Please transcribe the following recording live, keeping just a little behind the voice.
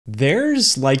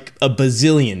There's like a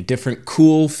bazillion different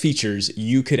cool features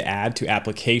you could add to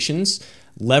applications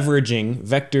leveraging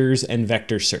vectors and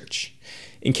vector search.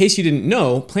 In case you didn't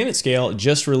know, PlanetScale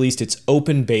just released its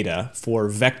open beta for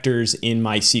vectors in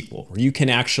MySQL, where you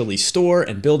can actually store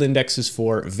and build indexes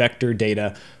for vector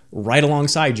data right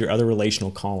alongside your other relational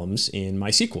columns in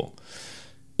MySQL.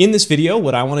 In this video,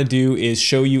 what I want to do is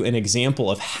show you an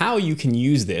example of how you can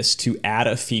use this to add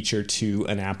a feature to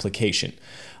an application.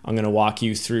 I'm going to walk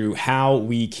you through how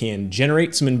we can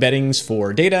generate some embeddings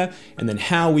for data, and then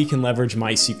how we can leverage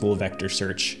MySQL vector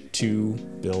search to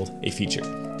build a feature.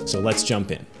 So let's jump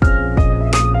in.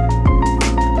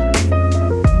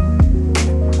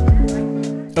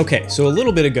 Okay, so a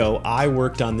little bit ago, I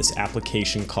worked on this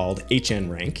application called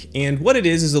HNRank, and what it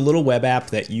is a little web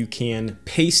app that you can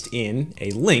paste in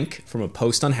a link from a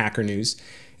post on Hacker News,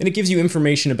 and it gives you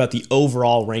information about the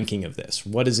overall ranking of this.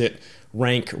 What does it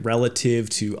rank relative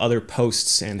to other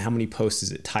posts, and how many posts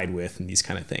is it tied with, and these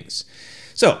kind of things.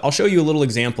 So I'll show you a little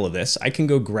example of this. I can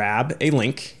go grab a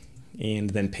link and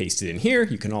then paste it in here.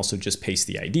 You can also just paste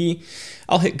the ID.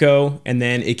 I'll hit go, and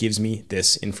then it gives me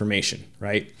this information,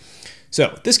 right?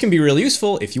 So this can be really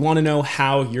useful if you want to know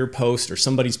how your post or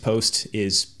somebody's post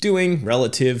is doing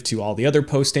relative to all the other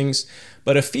postings.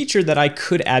 But a feature that I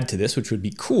could add to this, which would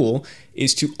be cool,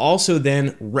 is to also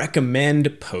then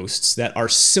recommend posts that are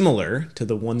similar to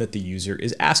the one that the user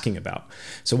is asking about.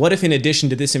 So what if in addition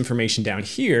to this information down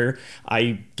here,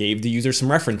 I gave the user some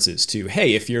references to,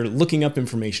 hey, if you're looking up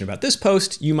information about this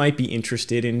post, you might be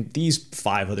interested in these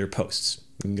 5 other posts.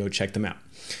 You can go check them out.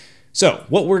 So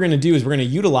what we're going to do is we're going to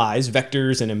utilize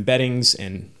vectors and embeddings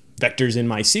and vectors in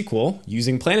MySQL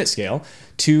using PlanetScale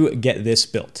to get this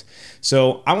built.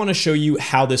 So I want to show you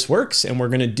how this works, and we're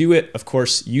going to do it, of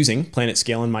course, using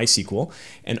PlanetScale and MySQL,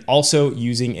 and also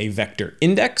using a vector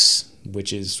index,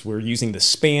 which is we're using the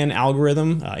span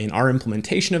algorithm in our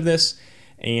implementation of this,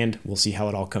 and we'll see how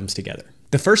it all comes together.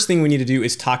 The first thing we need to do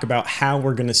is talk about how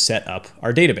we're going to set up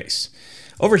our database.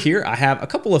 Over here, I have a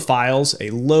couple of files,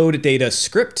 a load data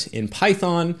script in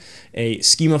Python, a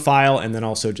schema file, and then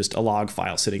also just a log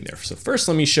file sitting there. So first,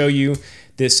 let me show you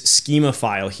this schema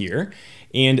file here.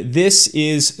 And this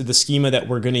is the schema that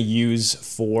we're going to use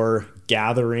for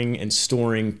gathering and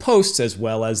storing posts as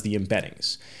well as the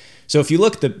embeddings. So if you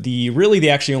look, the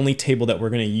actually only table that we're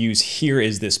going to use here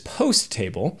is this post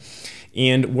table.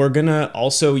 And we're going to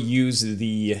also use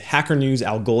the Hacker News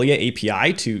Algolia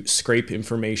API to scrape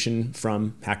information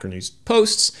from Hacker News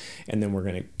posts. And then we're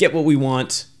going to get what we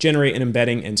want, generate an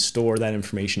embedding, and store that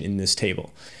information in this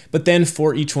table. But then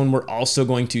for each one, we're also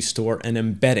going to store an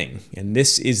embedding. And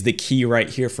this is the key right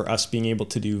here for us being able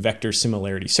to do vector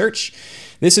similarity search.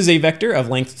 This is a vector of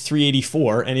length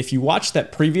 384. And if you watched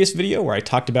that previous video where I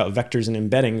talked about vectors and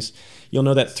embeddings, you'll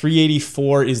know that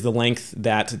 384 is the length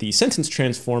that the sentence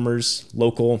transformers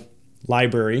local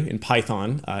library in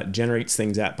Python generates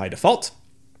things at by default.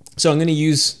 So I'm going to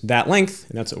use that length,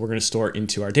 and that's what we're going to store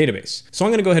into our database. So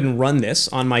I'm going to go ahead and run this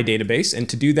on my database, and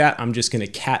to do that, I'm just going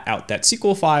to cat out that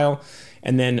SQL file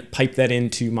and then pipe that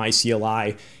into my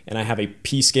CLI, and I have a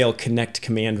pscale connect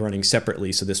command running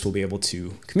separately, so this will be able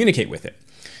to communicate with it.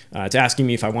 It's asking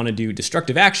me if I want to do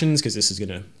destructive actions, because this is going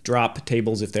to drop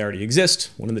tables if they already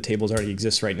exist. One of the tables already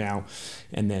exists right now,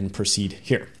 and then proceed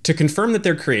here. To confirm that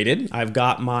they're created, I've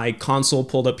got my console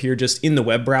pulled up here just in the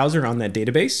web browser on that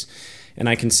database, and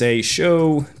I can say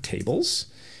show tables,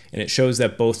 and it shows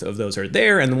that both of those are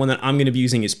there, and the one that I'm going to be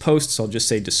using is post, so I'll just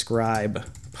say describe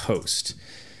post.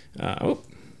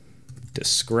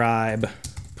 Describe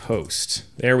post.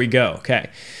 There we go. Okay.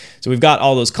 So we've got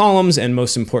all those columns, and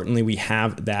most importantly, we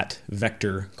have that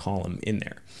vector column in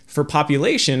there. For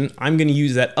population, I'm going to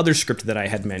use that other script that I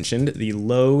had mentioned, the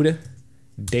load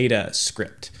data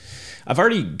script. I've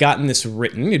already gotten this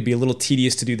written. It'd be a little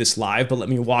tedious to do this live, but let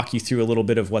me walk you through a little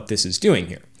bit of what this is doing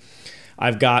here.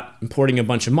 I've got importing a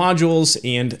bunch of modules,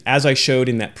 and as I showed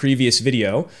in that previous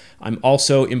video, I'm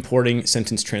also importing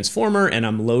sentence transformer, and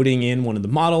I'm loading in one of the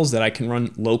models that I can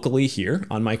run locally here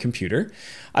on my computer.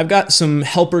 I've got some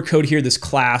helper code here, this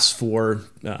class for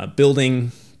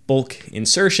building bulk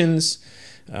insertions,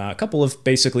 a couple of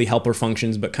basically helper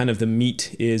functions, but kind of the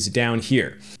meat is down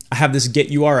here. I have this get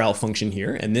URL function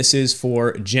here, and this is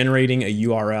for generating a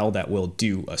URL that will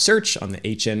do a search on the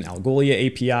HN Algolia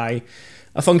API.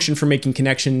 A function for making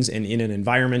connections, and in an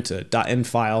environment, a .env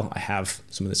file, I have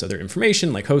some of this other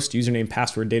information like host, username,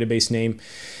 password, database name.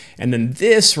 And then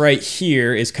this right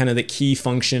here is kind of the key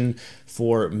function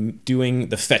for doing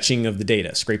the fetching of the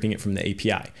data, scraping it from the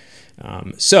API.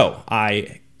 So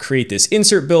I create this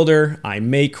insert builder, I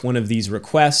make one of these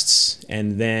requests,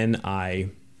 and then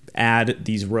I add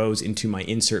these rows into my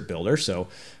insert builder. So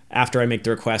after I make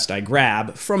the request, I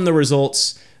grab from the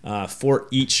results for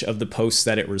each of the posts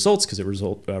that it results, because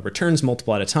it returns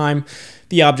multiple at a time,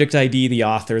 the object ID, the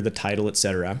author, the title,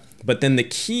 etc. But then the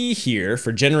key here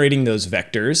for generating those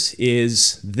vectors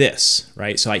is this,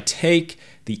 right? So I take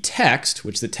the text,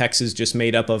 which the text is just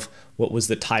made up of what was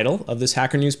the title of this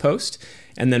Hacker News post,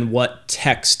 and then what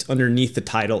text underneath the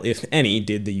title, if any,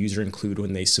 did the user include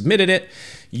when they submitted it.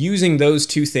 Using those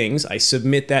two things, I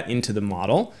submit that into the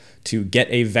model to get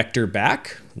a vector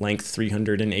back, length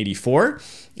 384,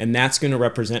 and that's going to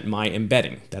represent my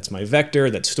embedding. That's my vector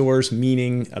that stores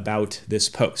meaning about this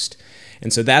post.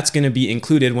 And so that's going to be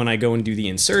included when I go and do the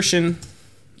insertion.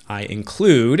 I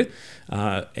include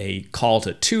a call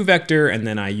to toVector, and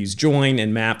then I use join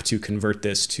and map to convert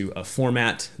this to a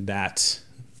format that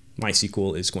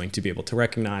MySQL is going to be able to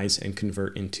recognize and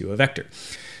convert into a vector.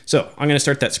 So I'm going to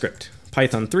start that script.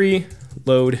 Python 3,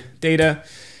 load data,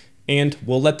 and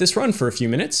we'll let this run for a few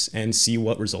minutes and see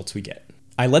what results we get.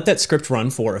 I let that script run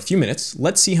for a few minutes.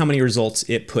 Let's see how many results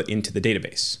it put into the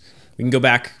database. We can go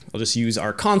back. I'll just use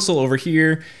our console over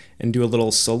here and do a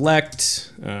little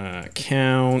select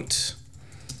count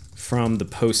from the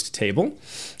post table,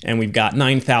 and we've got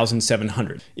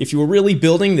 9,700. If you were really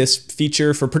building this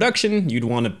feature for production, you'd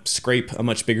want to scrape a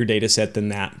much bigger data set than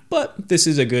that, but this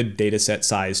is a good data set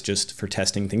size just for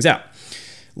testing things out.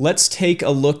 Let's take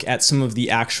a look at some of the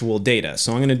actual data.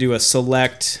 So I'm going to do a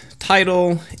select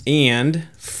title and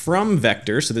from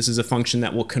vector. So this is a function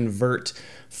that will convert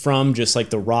from just like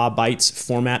the raw bytes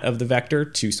format of the vector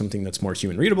to something that's more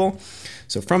human readable.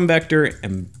 So from vector,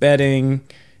 embedding,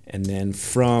 and then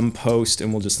from post,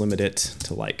 and we'll just limit it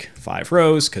to like 5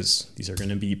 rows because these are going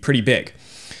to be pretty big.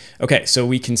 Okay, so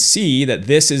we can see that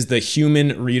this is the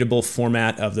human readable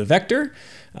format of the vector.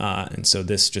 And so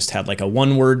this just had like a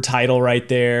one-word title right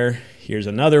there. Here's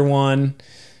another one,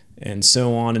 and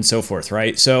so on and so forth,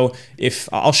 right? So if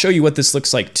I'll show you what this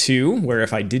looks like too, where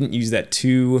if I didn't use that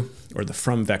to or the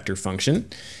from vector function,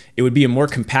 it would be a more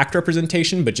compact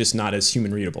representation, but just not as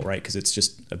human readable, right? Because it's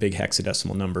just a big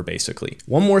hexadecimal number, basically.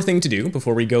 One more thing to do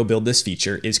before we go build this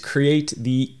feature is create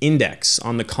the index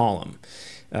on the column.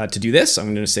 To do this,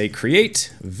 I'm going to say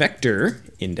create vector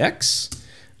index.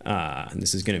 And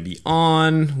this is going to be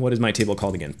on, what is my table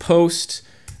called again? Post,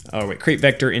 oh wait, create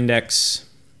vector index.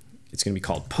 It's going to be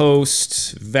called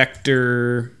post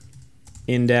vector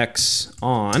index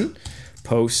on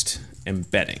post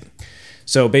embedding.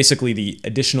 So basically the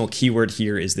additional keyword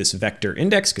here is this vector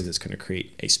index because it's going to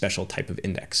create a special type of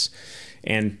index.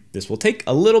 And this will take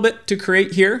a little bit to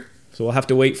create here. So we'll have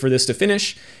to wait for this to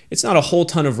finish. It's not a whole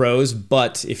ton of rows,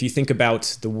 but if you think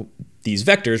about these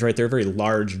vectors, right, they're a very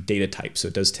large data type, so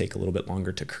it does take a little bit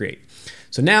longer to create.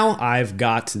 So now I've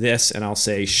got this, and I'll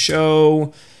say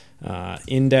show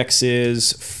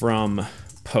indexes from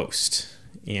post.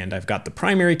 And I've got the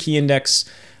primary key index.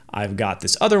 I've got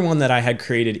this other one that I had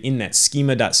created in that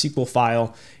schema.sql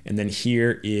file, and then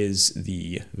here is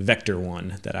the vector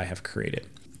one that I have created.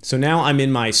 So now I'm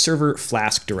in my server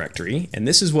Flask directory, and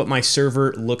this is what my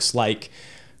server looks like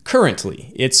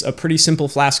currently. It's a pretty simple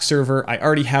Flask server. I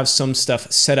already have some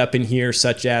stuff set up in here,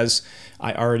 such as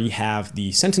I already have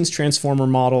the sentence transformer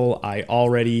model. I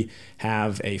already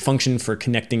have a function for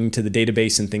connecting to the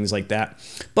database and things like that.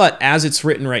 But as it's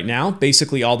written right now,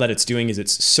 basically all that it's doing is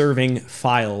it's serving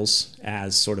files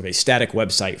as sort of a static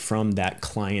website from that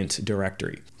client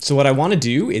directory. So what I want to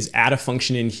do is add a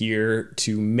function in here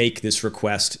to make this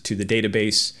request to the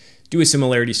database, do a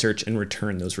similarity search, and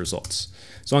return those results.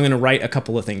 So I'm going to write a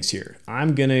couple of things here.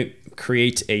 I'm going to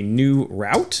create a new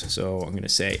route. So I'm going to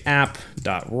say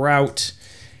app.route,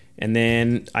 and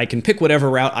then I can pick whatever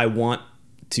route I want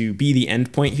to be the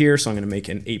endpoint here. So I'm going to make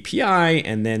an API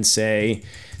and then say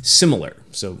similar.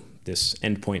 So this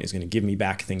endpoint is going to give me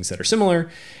back things that are similar.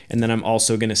 And then I'm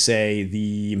also going to say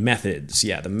the methods.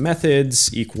 Yeah, the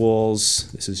methods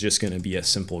equals, this is just going to be a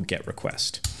simple get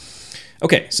request.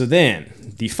 Okay, so then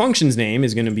the function's name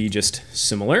is going to be just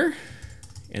similar.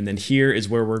 And then here is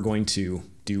where we're going to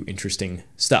do interesting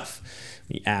stuff.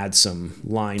 We add some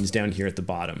lines down here at the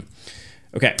bottom.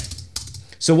 Okay,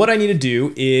 so what I need to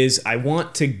do is I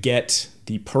want to get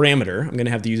the parameter. I'm going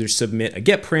to have the user submit a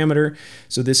get parameter.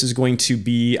 So this is going to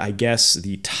be, I guess,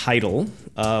 the title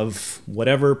of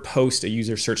whatever post a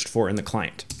user searched for in the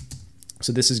client.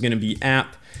 So this is going to be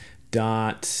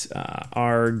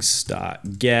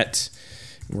app.args.get.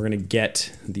 We're going to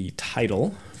get the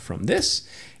title from this.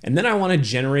 And then I want to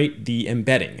generate the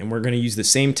embedding, and we're going to use the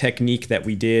same technique that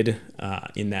we did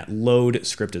in that load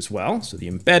script as well. So the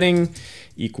embedding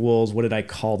equals, what did I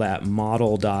call that?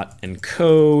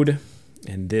 Model.encode,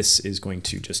 And this is going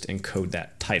to just encode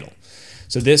that title.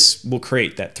 So this will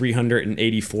create that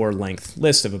 384 length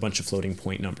list of a bunch of floating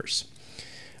point numbers.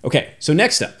 Okay, so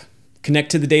next up, connect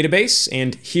to the database.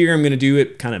 And here I'm going to do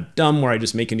it kind of dumb where I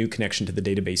just make a new connection to the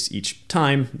database each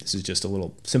time. This is just a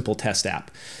little simple test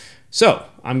app. So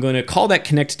I'm going to call that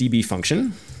connectDB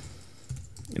function.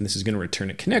 And this is going to return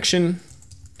a connection.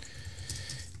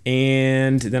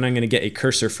 And then I'm going to get a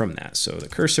cursor from that. So the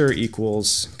cursor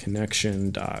equals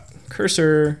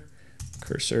connection.cursor,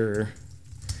 cursor.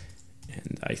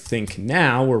 And I think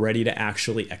now we're ready to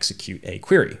actually execute a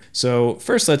query. So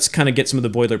first, let's kind of get some of the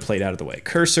boilerplate out of the way.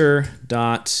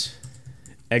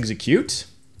 Cursor.execute.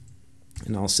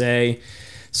 And I'll say,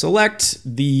 select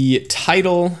the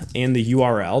title and the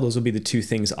URL. Those will be the two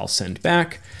things I'll send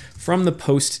back from the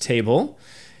post table.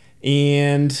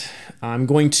 And I'm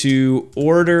going to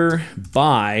order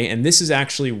by, and this is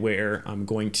actually where I'm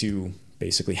going to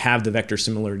basically have the vector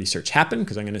similarity search happen,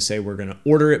 because I'm going to say we're going to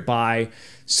order it by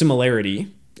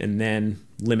similarity and then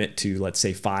limit to, let's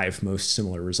say, 5 most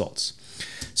similar results.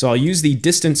 So I'll use the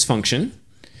distance function,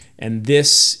 and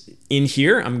this in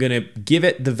here, I'm going to give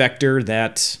it the vector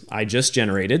that I just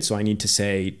generated. So I need to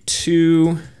say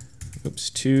to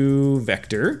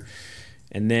vector,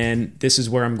 and then this is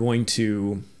where I'm going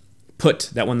to put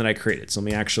that one that I created. So let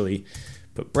me actually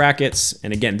put brackets.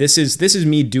 And again, this is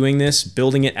me doing this,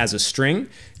 building it as a string.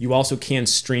 You also can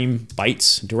stream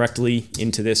bytes directly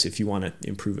into this if you want to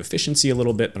improve efficiency a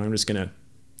little bit, but I'm just going to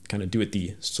kind of do it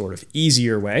the sort of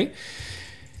easier way.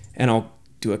 And I'll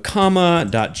do a comma,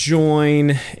 dot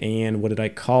join, and what did I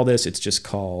call this? It's just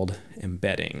called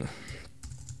embedding.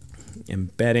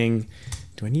 Embedding.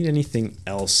 Do I need anything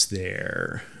else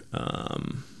there?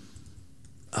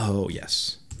 Oh,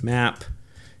 yes. Map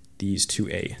these to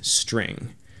a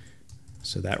string,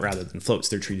 so that rather than floats,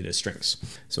 they're treated as strings.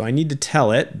 So I need to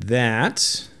tell it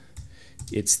that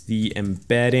it's the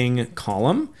embedding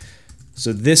column.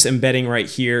 So this embedding right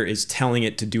here is telling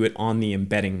it to do it on the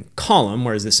embedding column,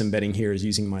 whereas this embedding here is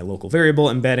using my local variable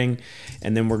embedding.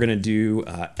 And then we're going to do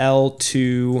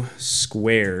L2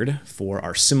 squared for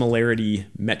our similarity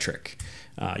metric.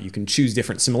 You can choose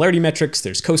different similarity metrics.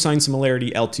 There's cosine similarity,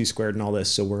 L2 squared, and all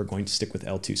this. So we're going to stick with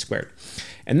L2 squared.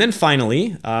 And then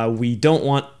finally, we don't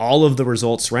want all of the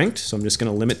results ranked. So I'm just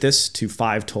going to limit this to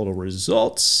 5 total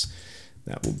results.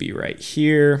 That will be right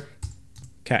here.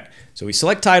 Okay, so we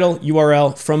select title,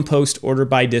 URL, from post, order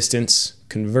by distance,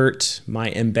 convert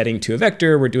my embedding to a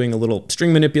vector. We're doing a little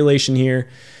string manipulation here.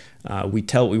 We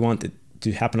tell what we want it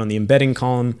to happen on the embedding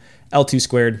column, L2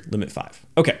 squared, limit 5.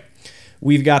 Okay.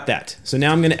 We've got that. So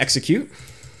now I'm going to execute,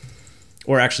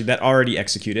 or actually that already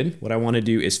executed. What I want to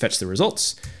do is fetch the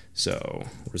results. So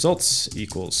results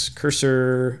equals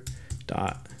cursor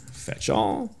dot fetch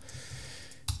all.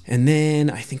 And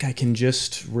then I think I can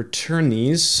just return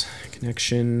these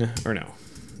connection, or no,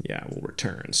 yeah, we'll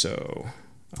return. So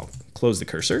I'll close the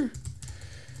cursor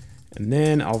and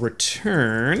then I'll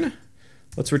return,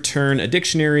 let's return a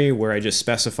dictionary where I just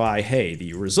specify, hey,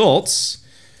 the results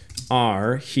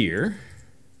are here,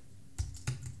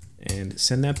 and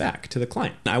send that back to the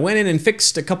client. I went in and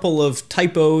fixed a couple of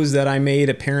typos that I made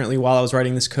apparently while I was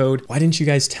writing this code. Why didn't you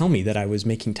guys tell me that I was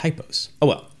making typos? Oh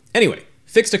well. Anyway,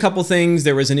 fixed a couple things.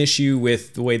 There was an issue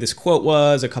with the way this quote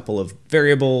was, a couple of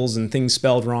variables and things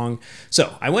spelled wrong.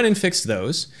 So I went and fixed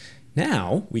those.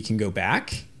 Now we can go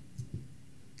back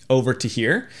over to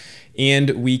here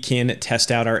and we can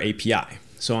test out our API.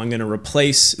 So I'm going to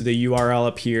replace the URL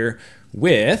up here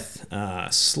with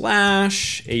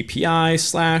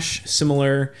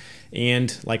 /API/similar,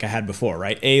 and like I had before,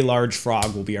 right? A large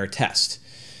frog will be our test.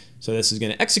 So this is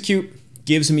going to execute,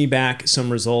 gives me back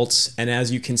some results. And as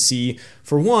you can see,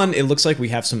 for one, it looks like we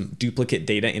have some duplicate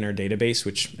data in our database,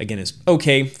 which again is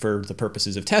okay for the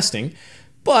purposes of testing.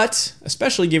 But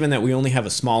especially given that we only have a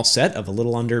small set of a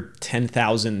little under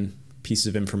 10,000 pieces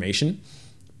of information,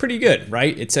 pretty good,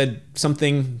 right? It said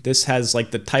something, this has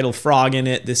like the title frog in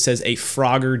it. This says a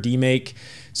Frogger demake.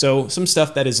 So some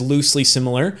stuff that is loosely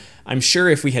similar. I'm sure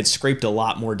if we had scraped a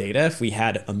lot more data, if we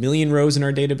had 1 million rows in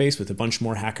our database with a bunch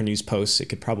more Hacker News posts, it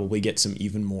could probably get some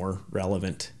even more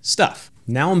relevant stuff.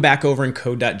 Now I'm back over in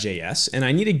code.js and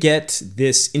I need to get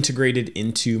this integrated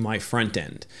into my front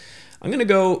end. I'm going to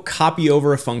go copy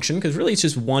over a function because really it's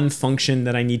just one function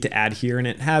that I need to add here, and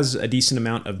it has a decent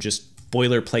amount of just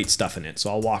boilerplate stuff in it. So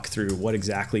I'll walk through what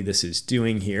exactly this is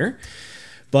doing here.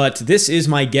 But this is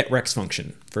my getRecs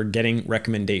function for getting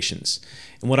recommendations.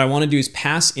 And what I want to do is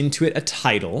pass into it a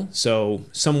title. So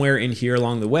somewhere in here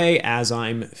along the way, as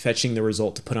I'm fetching the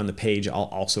result to put on the page, I'll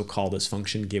also call this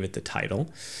function, give it the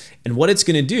title. And what it's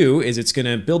going to do is it's going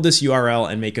to build this URL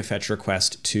and make a fetch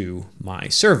request to my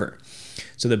server.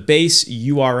 So the base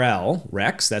URL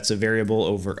rex, that's a variable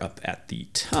over up at the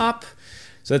top.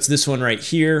 So that's this one right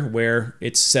here where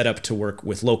it's set up to work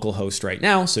with localhost right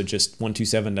now. So just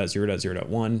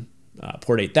 127.0.0.1,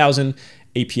 port 8000,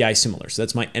 API similar. So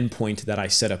that's my endpoint that I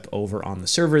set up over on the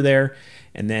server there.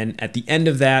 And then at the end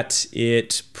of that,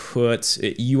 it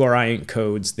URI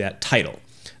encodes that title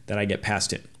that I get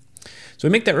passed in. So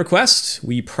we make that request,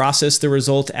 we process the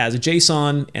result as a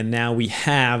JSON, and now we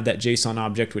have that JSON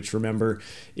object, which remember,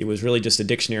 it was really just a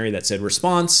dictionary that said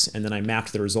response, and then I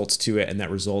mapped the results to it, and that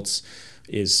results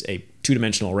is a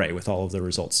two-dimensional array with all of the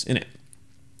results in it.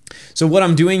 So what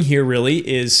I'm doing here really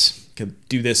is, could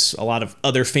do this a lot of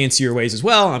other fancier ways as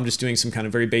well. I'm just doing some kind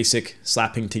of very basic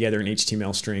slapping together an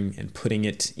HTML string and putting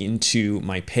it into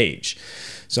my page.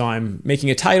 So I'm making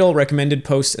a title, recommended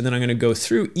post, and then I'm going to go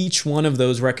through each one of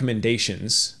those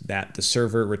recommendations that the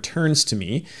server returns to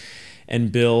me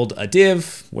and build a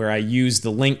div where I use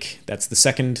the link. That's the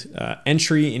second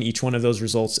entry in each one of those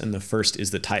results, and the first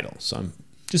is the title. So I'm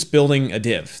just building a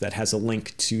div that has a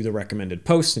link to the recommended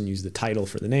post and use the title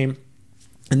for the name.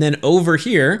 And then over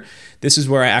here, this is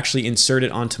where I actually insert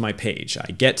it onto my page.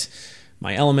 I get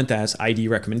my element that has ID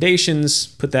recommendations,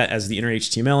 put that as the inner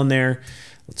HTML in there.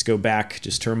 Let's go back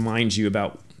just to remind you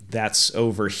about that's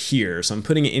over here. So I'm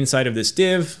putting it inside of this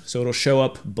div, so it'll show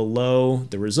up below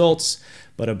the results,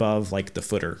 but above like the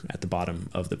footer at the bottom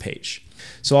of the page.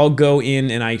 So I'll go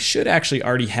in and I should actually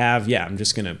already have, I'm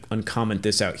just gonna uncomment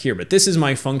this out here, but this is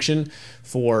my function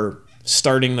for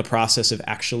starting the process of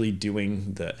actually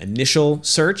doing the initial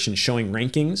search and showing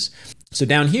rankings. So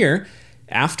down here,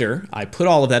 after I put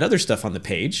all of that other stuff on the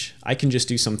page, I can just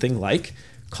do something like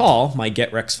call my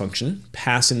getRex function,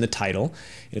 pass in the title,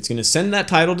 and it's going to send that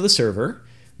title to the server,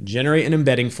 generate an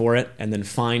embedding for it, and then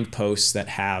find posts that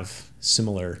have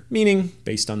similar meaning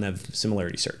based on the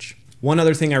similarity search. One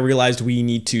other thing I realized we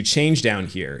need to change down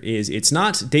here is it's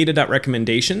not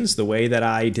data.recommendations. The way that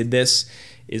I did this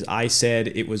is I said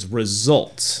it was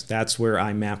results. That's where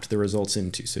I mapped the results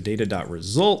into. So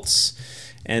data.results.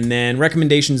 And then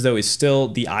recommendations, though, is still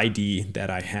the ID that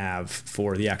I have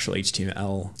for the actual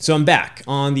HTML. So I'm back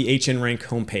on the HNRank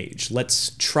homepage.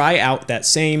 Let's try out that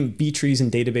same B-trees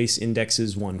and database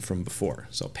indexes one from before.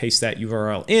 So I'll paste that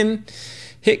URL in,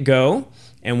 hit go,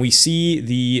 and we see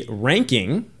the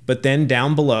ranking, but then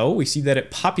down below, we see that it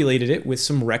populated it with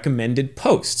some recommended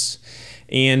posts.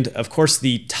 And of course,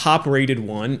 the top rated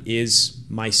one is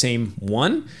my same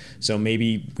one. So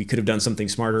maybe we could have done something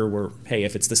smarter where, hey,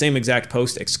 if it's the same exact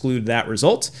post, exclude that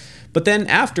result. But then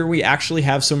after, we actually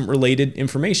have some related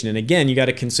information. And again, you got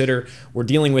to consider we're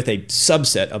dealing with a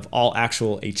subset of all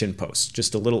actual HN posts,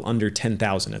 just a little under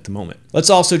 10,000 at the moment. Let's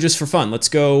also, just for fun, let's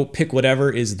go pick whatever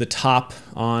is the top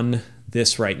on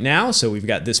this right now. So we've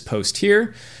got this post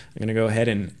here. I'm going to go ahead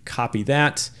and copy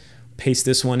that, paste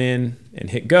this one in, and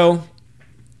hit go.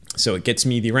 So it gets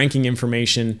me the ranking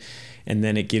information, and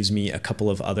then it gives me a couple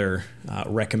of other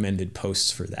recommended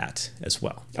posts for that as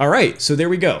well. All right, so there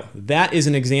we go. That is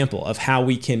an example of how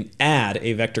we can add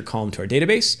a vector column to our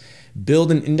database,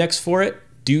 build an index for it,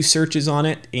 do searches on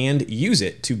it, and use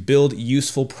it to build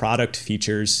useful product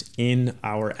features in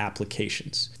our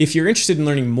applications. If you're interested in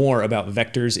learning more about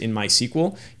vectors in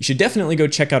MySQL, you should definitely go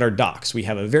check out our docs. We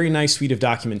have a very nice suite of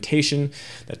documentation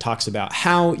that talks about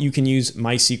how you can use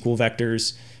MySQL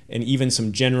vectors, and even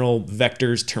some general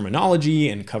vectors terminology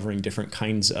and covering different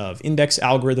kinds of index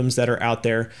algorithms that are out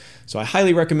there. So I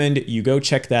highly recommend you go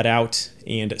check that out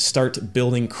and start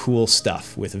building cool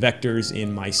stuff with vectors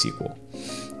in MySQL.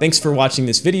 Thanks for watching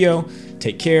this video.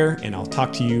 Take care, and I'll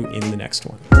talk to you in the next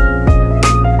one.